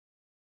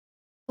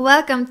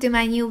Welcome to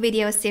my new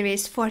video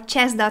series for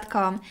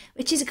Chess.com,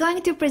 which is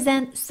going to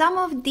present some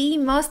of the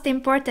most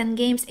important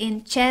games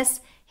in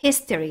chess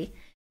history.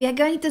 We are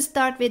going to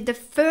start with the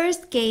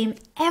first game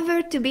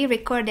ever to be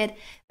recorded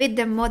with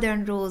the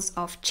modern rules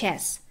of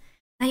chess.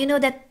 Now you know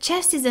that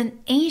chess is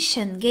an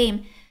ancient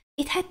game.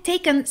 It had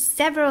taken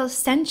several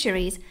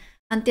centuries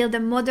until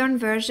the modern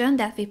version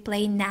that we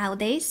play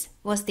nowadays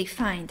was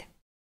defined.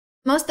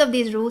 Most of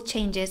these rule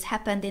changes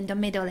happened in the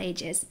Middle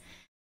Ages.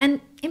 And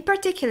in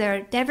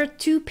particular, there were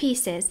two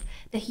pieces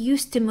that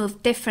used to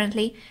move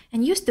differently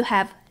and used to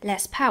have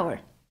less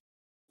power.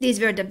 These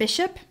were the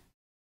bishop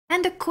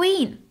and the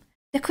queen.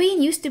 The queen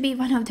used to be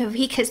one of the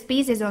weakest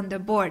pieces on the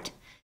board.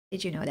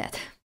 Did you know that?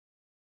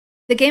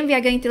 The game we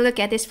are going to look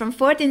at is from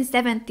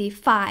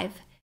 1475,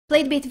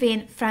 played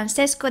between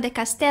Francesco de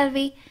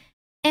Castelvi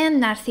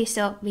and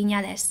Narciso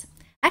Viñales.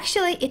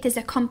 Actually, it is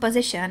a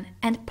composition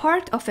and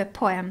part of a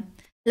poem.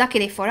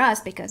 Luckily for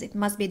us, because it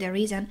must be the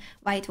reason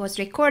why it was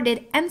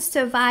recorded and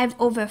survived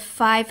over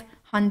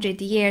 500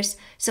 years,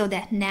 so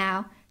that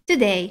now,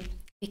 today,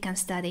 we can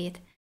study it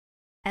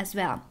as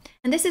well.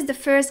 And this is the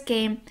first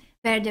game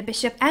where the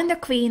bishop and the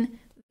queen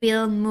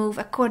will move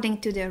according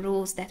to the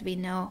rules that we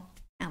know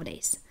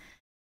nowadays.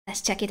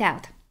 Let's check it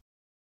out.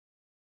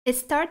 It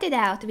started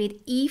out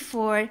with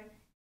e4,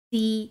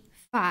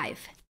 d5.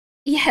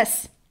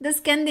 Yes, the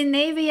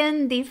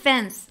Scandinavian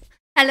defense.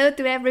 Hello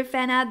to every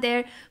fan out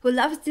there who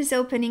loves this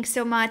opening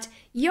so much.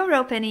 Your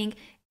opening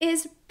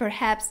is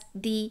perhaps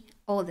the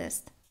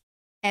oldest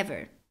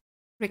ever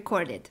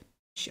recorded,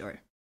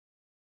 sure.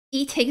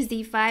 E takes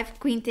d5,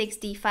 queen takes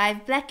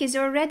d5. Black is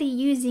already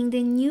using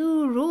the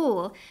new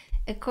rule,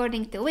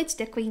 according to which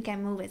the queen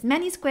can move as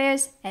many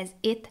squares as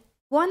it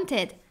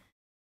wanted.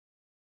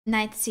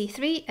 Knight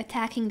c3,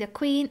 attacking the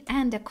queen,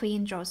 and the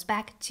queen draws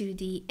back to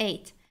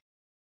d8.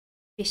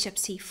 Bishop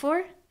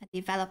c4, a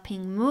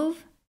developing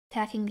move,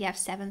 attacking the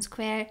f7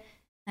 square,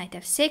 knight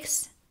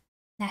f6,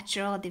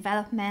 natural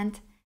development,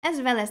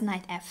 as well as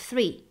knight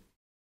f3.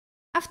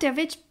 After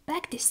which,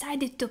 black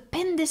decided to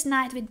pin this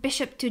knight with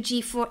bishop to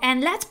g4,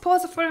 and let's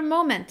pause for a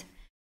moment.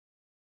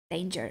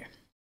 Danger.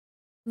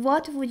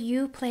 What would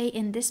you play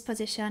in this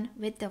position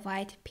with the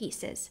white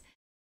pieces?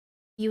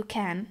 You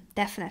can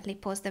definitely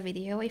pause the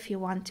video if you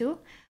want to.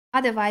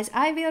 Otherwise,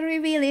 I will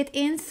reveal it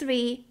in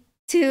 3,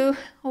 2,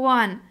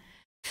 1.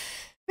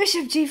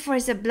 Bishop g4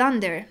 is a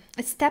blunder.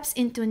 It steps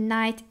into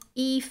knight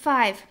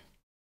e5,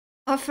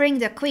 offering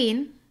the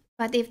queen,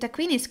 but if the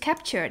queen is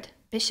captured,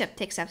 bishop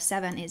takes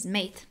f7 is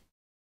mate.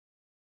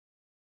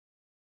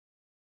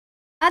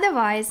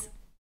 Otherwise,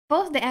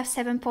 both the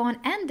f7 pawn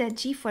and the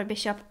g4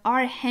 bishop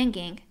are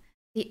hanging.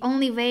 The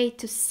only way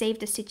to save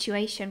the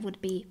situation would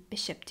be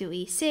bishop to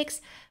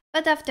e6,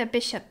 but after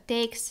bishop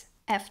takes,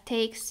 f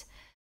takes,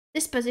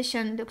 this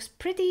position looks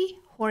pretty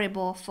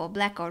horrible for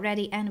black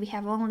already, and we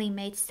have only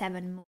made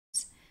 7 moves.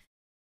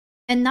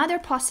 Another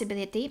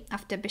possibility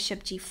after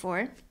bishop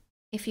g4,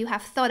 if you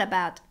have thought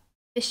about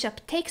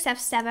bishop takes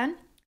f7,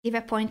 give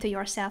a point to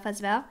yourself as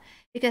well,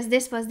 because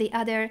this was the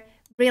other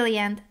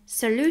brilliant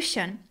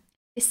solution.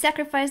 We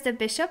sacrifice the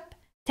bishop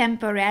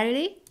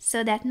temporarily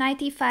so that knight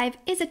e5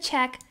 is a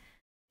check,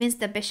 wins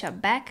the bishop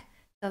back,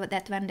 so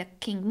that when the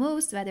king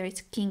moves, whether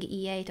it's king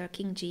e8 or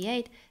king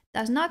g8,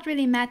 does not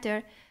really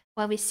matter.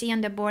 What we see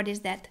on the board is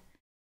that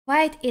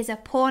white is a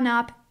pawn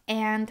up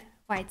and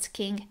white's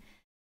king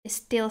is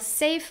still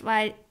safe,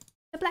 while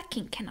the black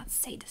king cannot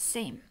say the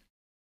same.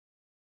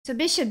 So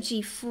bishop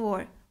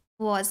g4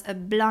 was a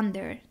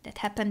blunder that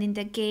happened in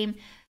the game,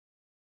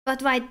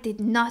 but white did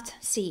not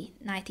see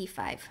knight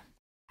e5.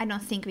 I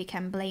don't think we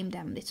can blame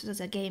them. This was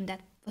a game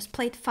that was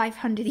played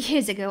 500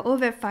 years ago,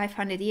 over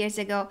 500 years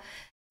ago.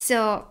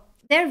 So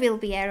there will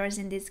be errors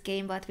in this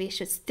game, but we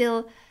should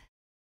still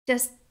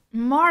just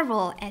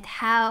marvel at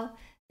how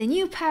the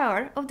new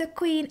power of the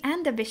queen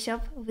and the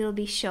bishop will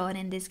be shown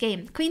in this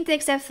game. Queen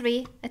takes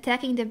f3,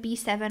 attacking the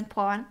b7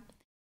 pawn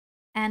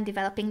and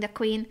developing the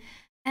queen.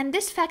 And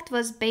this fact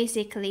was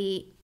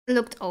basically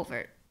looked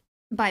over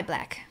by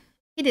black.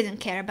 He didn't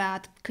care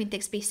about queen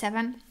takes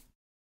b7.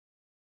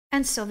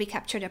 And so we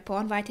capture the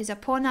pawn. White is a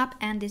pawn up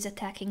and is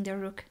attacking the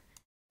rook,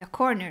 the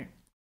corner.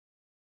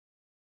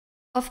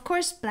 Of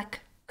course, black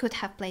could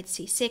have played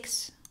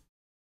c6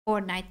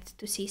 or knight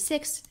to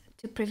c6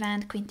 to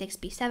prevent queen takes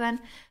b7,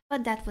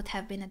 but that would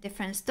have been a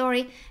different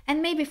story,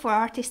 and maybe for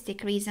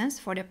artistic reasons,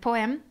 for the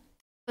poem, it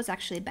was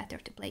actually better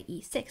to play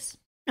e6.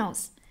 Who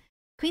knows?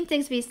 Queen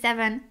takes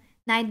b7,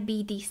 knight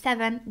b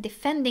d7,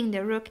 defending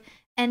the rook,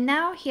 and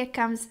now here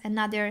comes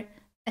another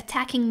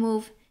attacking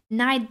move,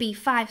 knight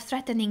b5,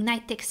 threatening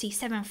knight takes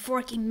c7,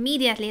 fork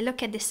immediately.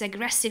 Look at this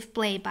aggressive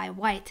play by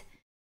white.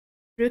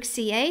 Rook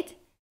c8,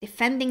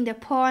 defending the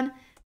pawn,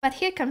 but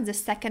here comes the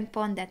second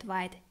pawn that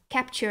white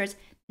captures,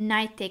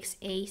 knight takes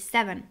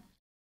a7.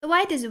 So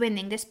white is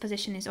winning. This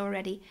position is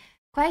already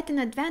quite an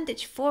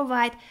advantage for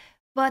white,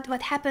 but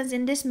what happens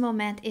in this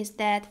moment is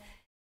that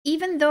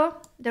even though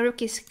the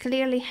rook is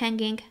clearly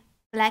hanging,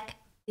 black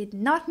did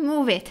not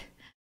move it.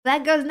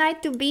 Black goes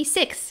knight to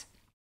b6.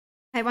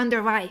 I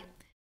wonder why.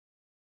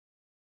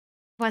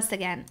 once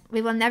again,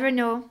 we will never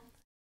know,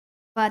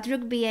 but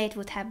rook b8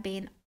 would have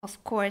been,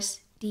 of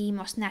course, the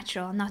most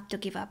natural not to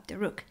give up the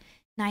rook.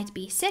 Knight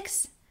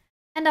b6,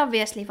 and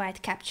obviously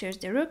white captures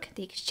the rook,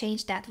 the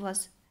exchange that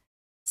was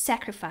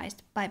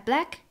sacrificed by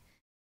black.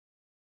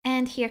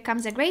 And here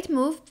comes a great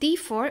move,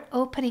 d4,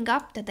 opening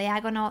up the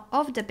diagonal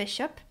of the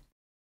bishop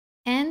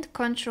and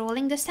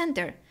controlling the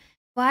center.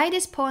 Why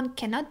this pawn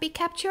cannot be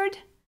captured?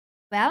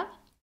 Well,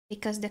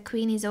 because the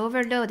queen is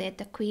overloaded.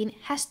 The queen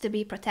has to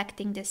be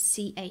protecting the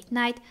c8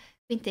 knight.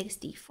 Queen takes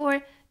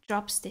d4,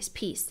 drops this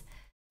piece.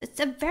 It's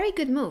a very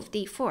good move,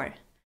 d4,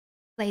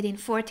 played in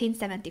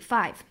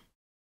 1475.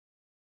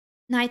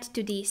 Knight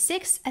to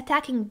d6,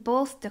 attacking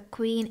both the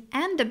queen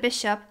and the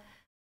bishop.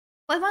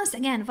 But once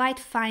again, white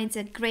finds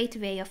a great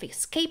way of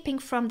escaping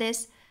from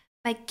this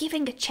by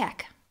giving a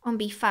check on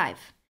b5.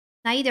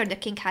 Now either the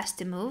king has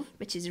to move,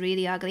 which is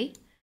really ugly,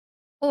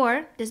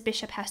 or this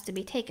bishop has to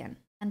be taken.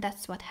 And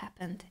that's what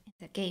happened in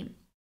the game.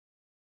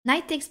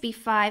 Knight takes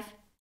b5,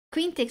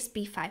 queen takes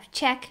b5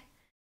 check,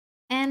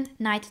 and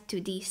knight to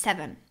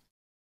d7.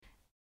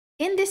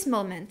 In this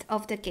moment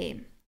of the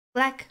game,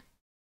 black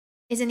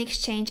is in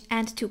exchange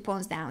and 2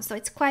 pawns down, so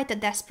it's quite a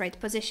desperate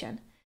position.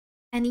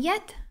 And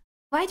yet,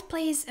 white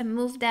plays a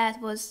move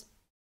that was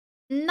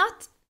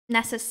not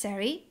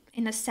necessary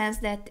in a sense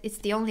that it's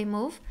the only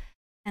move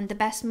and the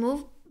best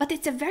move, but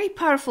it's a very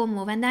powerful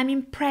move, and I'm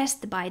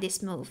impressed by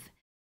this move.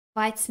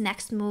 White's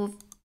next move,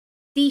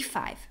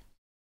 d5,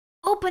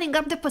 opening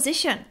up the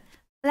position.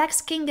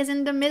 Black's king is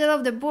in the middle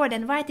of the board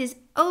and white is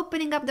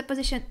opening up the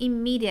position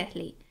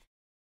immediately.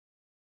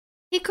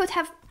 He could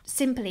have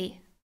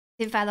simply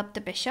developed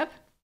the bishop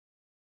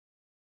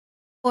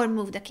or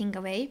moved the king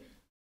away.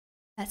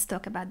 Let's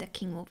talk about the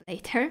king move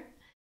later.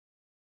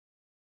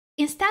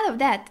 Instead of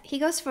that, he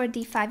goes for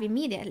d5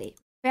 immediately.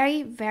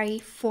 Very, very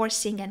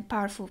forcing and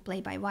powerful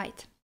play by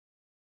white.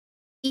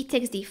 E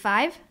takes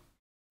d5,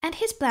 and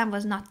his plan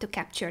was not to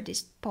capture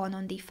this pawn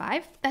on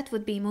d5. That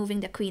would be moving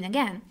the queen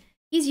again.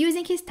 He's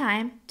using his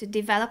time to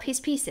develop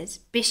his pieces.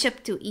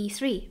 Bishop to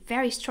e3,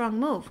 very strong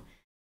move.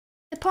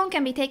 The pawn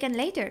can be taken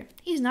later.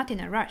 He's not in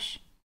a rush.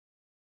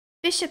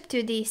 Bishop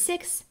to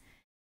d6,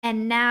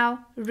 and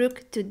now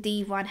rook to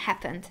d1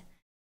 happened.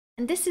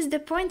 And this is the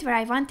point where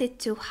I wanted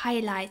to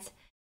highlight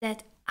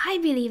that I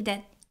believe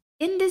that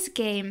in this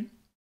game,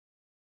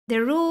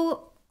 the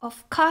rule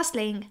of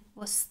castling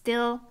was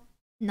still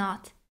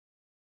not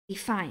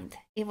defined.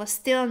 It was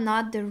still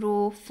not the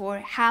rule for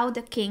how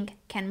the king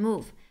can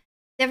move.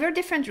 There were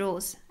different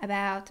rules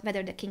about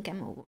whether the king can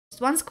move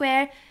one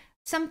square.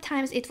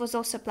 Sometimes it was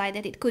also applied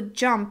that it could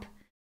jump.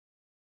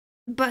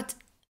 But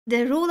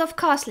the rule of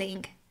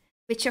castling,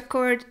 which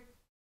occurred,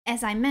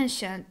 as I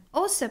mentioned,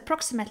 also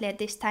approximately at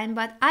this time,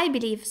 but I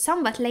believe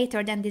somewhat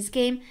later than this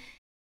game.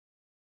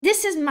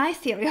 This is my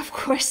theory, of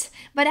course,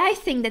 but I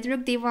think that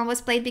rook d1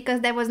 was played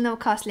because there was no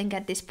castling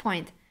at this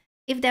point.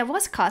 If there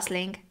was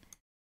castling,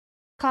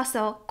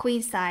 castle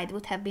queenside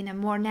would have been a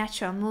more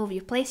natural move.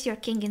 You place your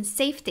king in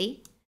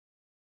safety,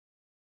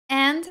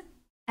 and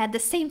at the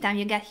same time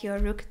you get your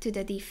rook to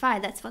the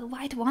d5. That's what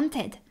white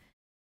wanted.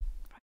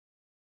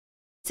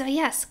 So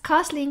yes,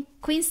 castling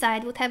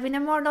queenside would have been a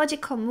more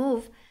logical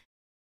move,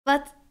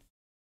 but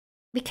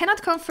we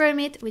cannot confirm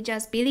it. We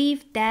just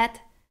believe that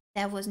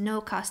there was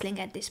no castling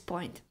at this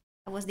point.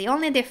 That was the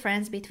only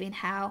difference between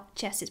how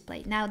chess is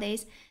played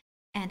nowadays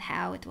and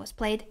how it was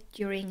played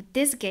during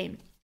this game.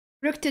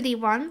 Rook to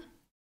d1,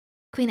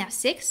 queen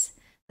f6.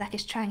 Black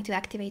is trying to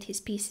activate his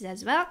pieces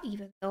as well,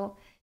 even though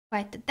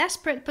quite a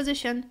desperate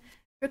position.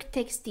 Rook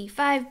takes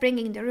d5,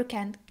 bringing the rook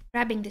and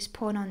grabbing this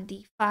pawn on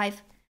d5.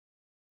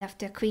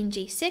 After queen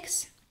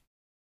g6,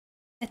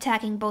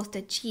 attacking both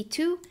the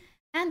g2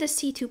 and the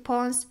c2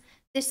 pawns.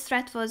 This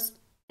threat was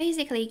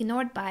basically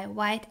ignored by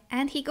white,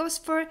 and he goes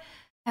for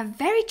a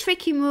very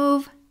tricky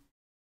move,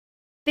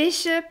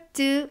 bishop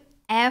to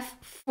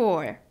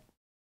f4.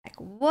 Like,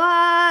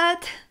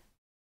 what?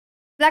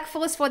 Black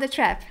falls for the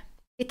trap.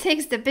 He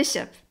takes the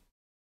bishop,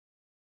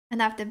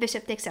 and after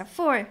bishop takes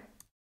f4,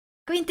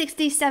 queen takes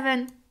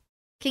d7,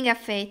 king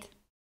f8,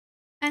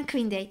 and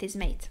queen d8 is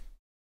mate.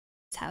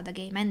 That's how the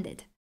game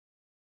ended.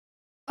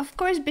 Of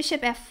course,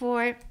 bishop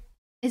f4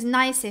 is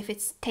nice if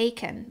it's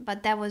taken,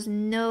 but there was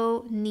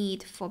no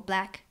need for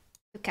black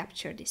to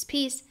capture this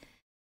piece.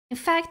 In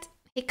fact,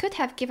 he could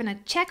have given a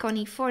check on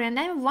e4, and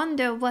I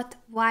wonder what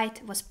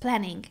white was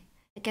planning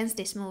against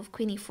this move,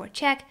 queen e4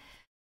 check,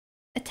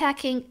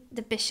 attacking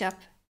the bishop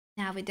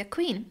now with the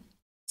queen.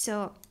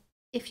 So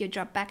if you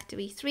drop back to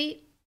e3,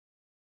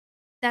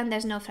 then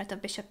there's no threat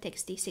of bishop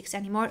takes d6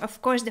 anymore.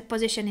 Of course, the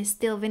position is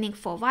still winning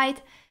for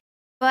white,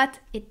 but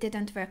it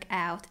didn't work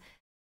out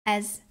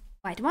as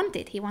white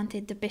wanted. He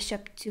wanted the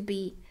bishop to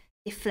be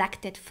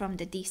deflected from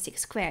the d6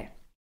 square.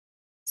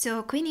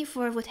 So queen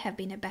e4 would have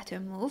been a better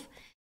move.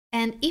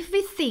 And if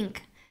we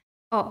think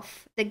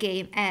of the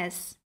game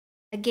as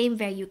a game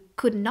where you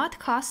could not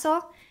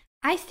castle,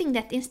 I think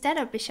that instead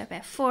of bishop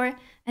f4,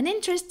 an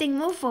interesting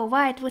move for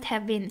white would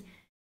have been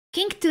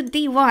king to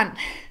d1.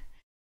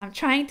 I'm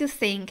trying to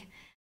think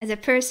as a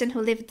person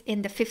who lived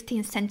in the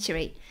 15th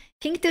century.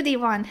 King to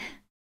d1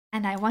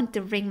 and I want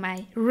to bring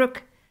my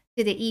rook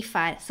to the e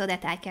file so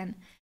that I can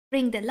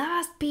bring the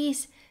last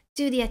piece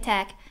to the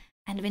attack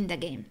and win the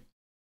game.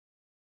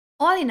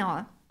 All in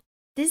all,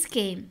 this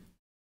game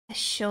has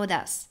showed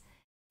us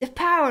the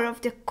power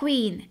of the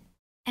queen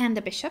and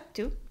the bishop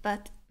too,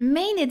 but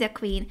mainly the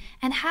queen,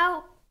 and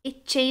how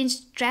it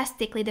changed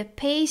drastically the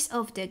pace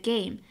of the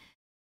game.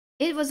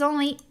 It was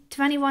only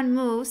 21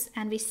 moves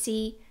and we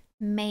see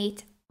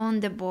mate on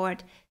the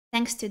board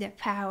thanks to the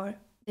power,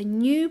 the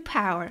new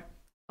power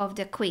of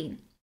the queen.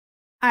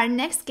 Our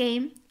next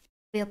game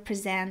will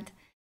present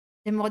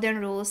the modern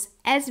rules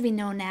as we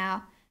know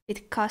now,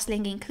 with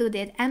castling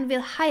included, and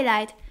will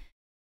highlight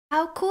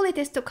how cool it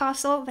is to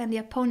castle when the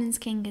opponent's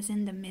king is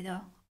in the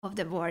middle of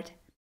the board.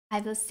 I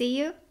will see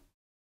you in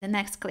the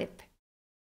next clip.